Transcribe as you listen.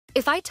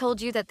If I told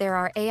you that there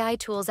are AI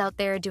tools out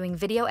there doing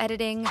video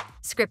editing,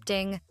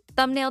 scripting,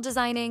 thumbnail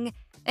designing,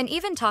 and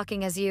even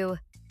talking as you,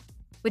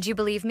 would you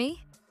believe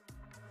me?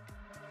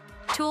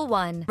 Tool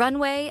 1.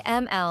 Runway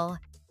ML,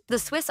 the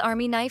Swiss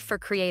Army knife for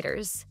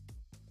creators.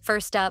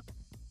 First up,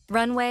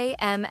 Runway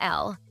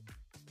ML.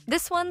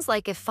 This one's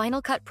like if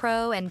Final Cut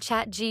Pro and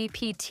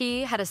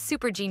ChatGPT had a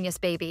super genius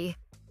baby.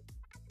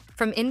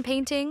 From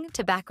in-painting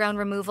to background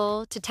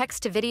removal to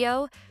text to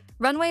video,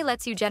 Runway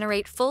lets you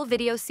generate full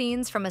video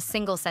scenes from a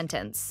single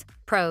sentence.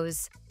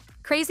 Pros: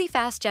 crazy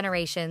fast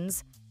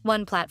generations,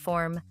 one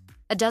platform,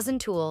 a dozen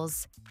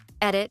tools,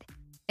 edit,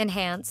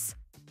 enhance,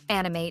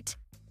 animate,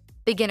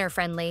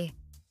 beginner-friendly.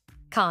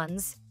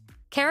 Cons: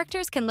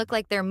 characters can look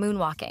like they're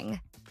moonwalking,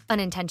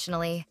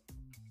 unintentionally.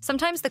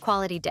 Sometimes the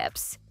quality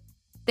dips.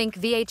 Think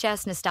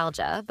VHS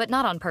nostalgia, but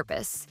not on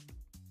purpose.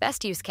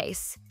 Best use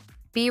case: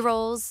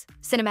 B-rolls,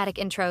 cinematic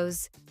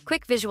intros,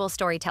 quick visual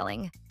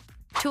storytelling.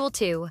 Tool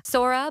 2.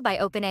 Sora by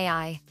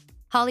OpenAI.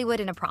 Hollywood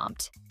in a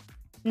prompt.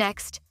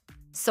 Next,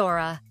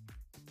 Sora.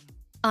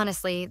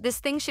 Honestly, this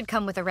thing should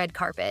come with a red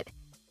carpet.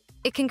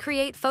 It can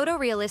create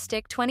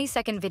photorealistic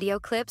 20-second video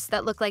clips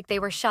that look like they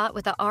were shot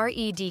with a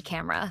RED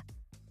camera.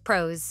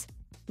 Pros: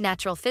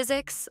 natural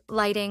physics,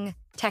 lighting,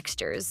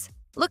 textures.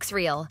 Looks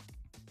real.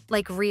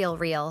 Like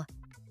real.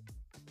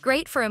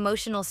 Great for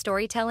emotional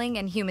storytelling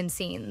and human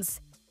scenes.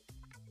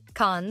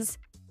 Cons: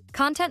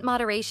 content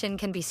moderation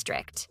can be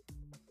strict.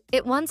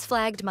 It once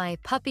flagged my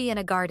puppy in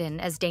a garden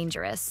as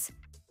dangerous.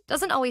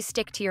 Doesn't always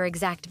stick to your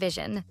exact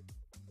vision.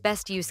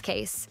 Best use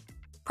case: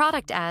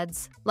 product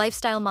ads,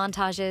 lifestyle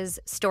montages,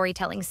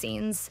 storytelling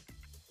scenes.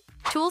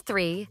 Tool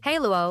 3.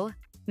 Hailuo,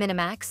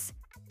 Minimax.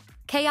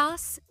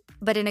 Chaos,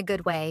 but in a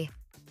good way.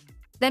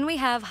 Then we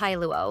have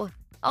Hailuo,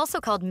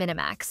 also called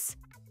Minimax.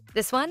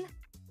 This one?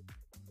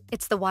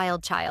 It's the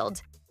wild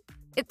child.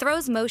 It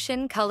throws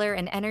motion, color,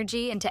 and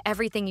energy into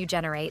everything you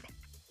generate.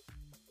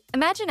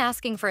 Imagine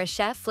asking for a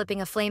chef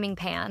flipping a flaming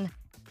pan,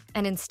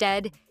 and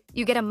instead,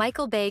 you get a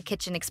Michael Bay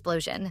kitchen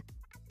explosion.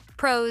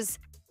 Pros: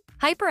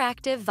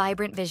 hyperactive,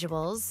 vibrant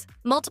visuals,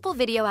 multiple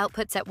video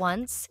outputs at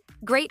once,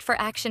 great for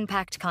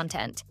action-packed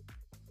content.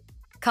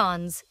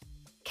 Cons: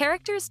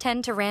 characters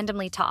tend to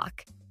randomly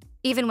talk,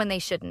 even when they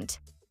shouldn't.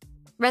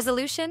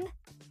 Resolution: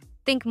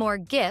 think more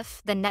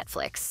GIF than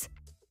Netflix.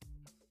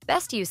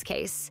 Best use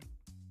case: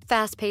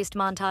 fast-paced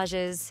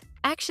montages,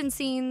 action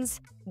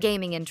scenes,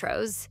 gaming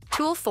intros.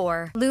 Tool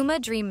 4. Luma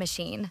Dream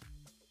Machine.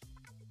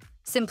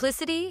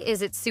 Simplicity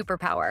is its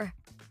superpower.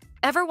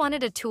 Ever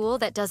wanted a tool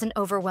that doesn't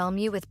overwhelm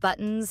you with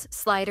buttons,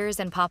 sliders,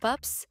 and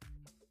pop-ups?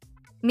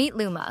 Meet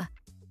Luma,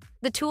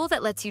 the tool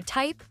that lets you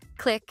type,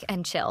 click,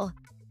 and chill.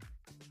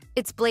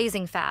 It's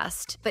blazing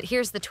fast, but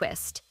here's the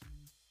twist.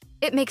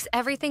 It makes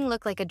everything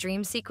look like a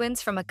dream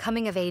sequence from a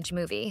coming-of-age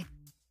movie.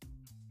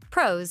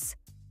 Pros: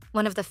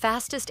 one of the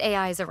fastest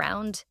AIs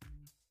around.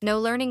 No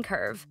learning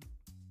curve.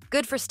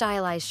 Good for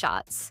stylized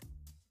shots.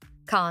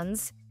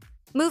 Cons: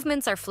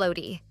 movements are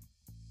floaty.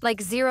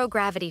 Like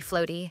zero-gravity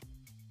floaty.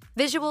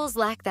 Visuals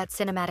lack that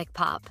cinematic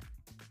pop.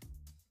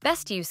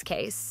 Best use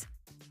case: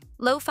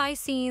 lo-fi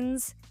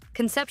scenes,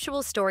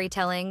 conceptual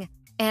storytelling,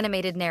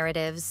 animated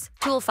narratives.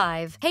 Tool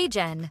 5.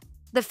 HeyGen,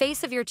 the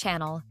face of your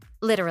channel,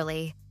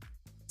 literally.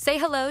 Say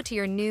hello to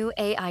your new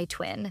AI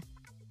twin.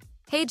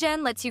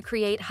 HeyGen lets you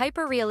create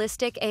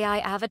hyper-realistic AI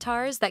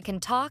avatars that can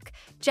talk,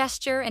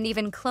 gesture, and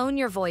even clone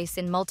your voice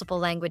in multiple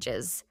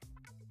languages.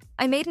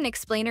 I made an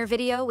explainer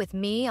video with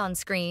me on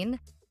screen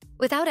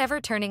without ever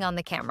turning on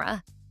the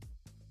camera.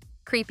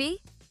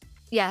 Creepy?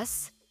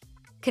 Yes.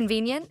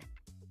 Convenient?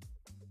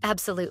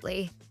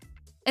 Absolutely.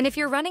 And if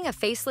you're running a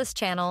faceless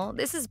channel,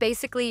 this is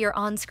basically your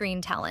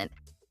on-screen talent.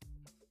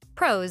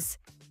 Pros: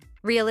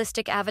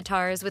 realistic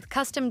avatars with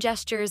custom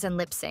gestures and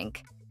lip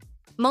sync.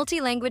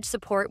 Multi-language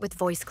support with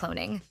voice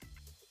cloning.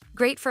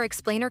 Great for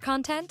explainer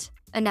content,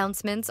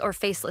 announcements, or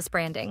faceless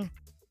branding.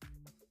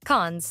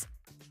 Cons: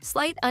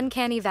 slight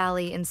uncanny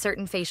valley in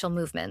certain facial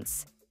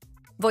movements.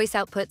 Voice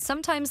output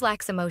sometimes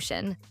lacks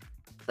emotion,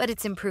 but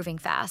it's improving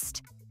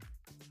fast.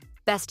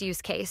 Best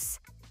use case: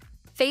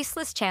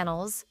 faceless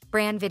channels,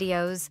 brand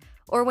videos,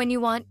 or when you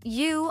want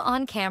you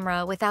on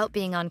camera without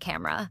being on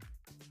camera.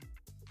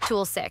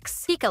 Tool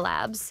 6. Pika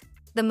Labs,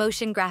 the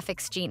motion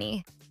graphics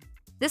genie.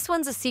 This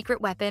one's a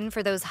secret weapon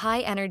for those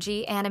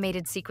high-energy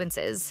animated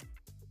sequences.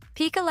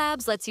 Pika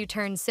Labs lets you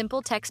turn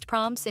simple text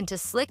prompts into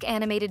slick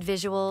animated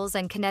visuals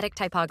and kinetic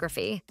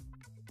typography.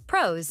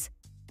 Pros: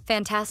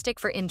 fantastic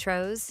for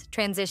intros,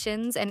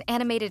 transitions, and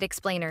animated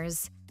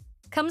explainers.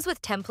 Comes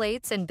with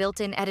templates and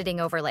built-in editing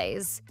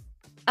overlays.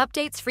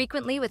 Updates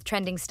frequently with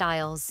trending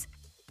styles.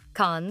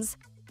 Cons: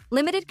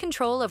 limited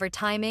control over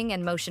timing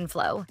and motion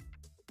flow.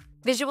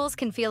 Visuals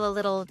can feel a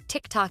little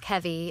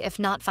TikTok-heavy if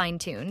not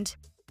fine-tuned.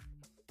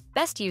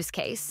 Best use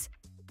case: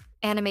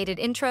 animated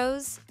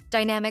intros,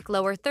 dynamic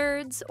lower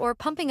thirds, or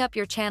pumping up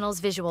your channel's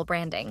visual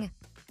branding.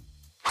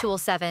 Tool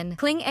 7.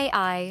 Kling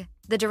AI,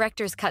 the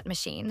director's cut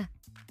machine.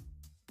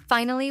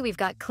 Finally, we've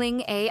got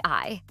Kling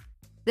AI.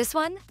 This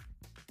one?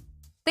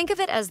 Think of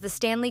it as the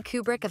Stanley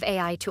Kubrick of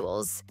AI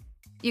tools.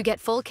 You get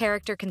full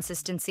character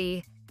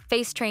consistency,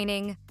 face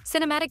training,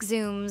 cinematic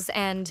zooms,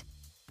 and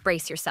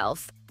brace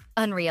yourself,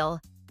 Unreal.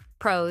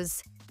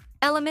 Pros: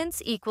 Elements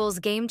equals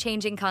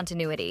game-changing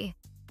continuity.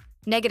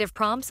 Negative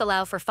prompts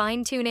allow for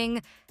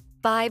fine-tuning,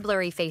 buy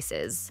blurry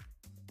faces.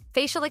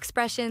 Facial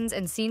expressions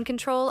and scene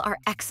control are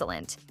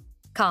excellent.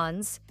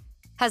 Cons: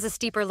 has a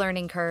steeper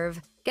learning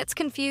curve, gets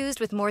confused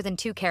with more than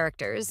 2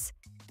 characters.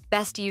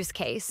 Best use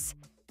case: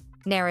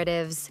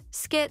 narratives,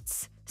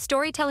 skits,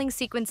 storytelling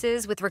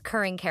sequences with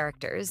recurring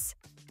characters.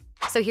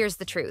 So here's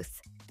the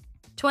truth.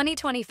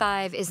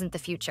 2025 isn't the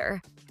future.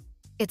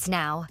 It's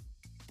now.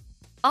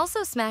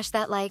 Also smash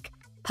that like,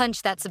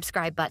 punch that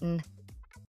subscribe button.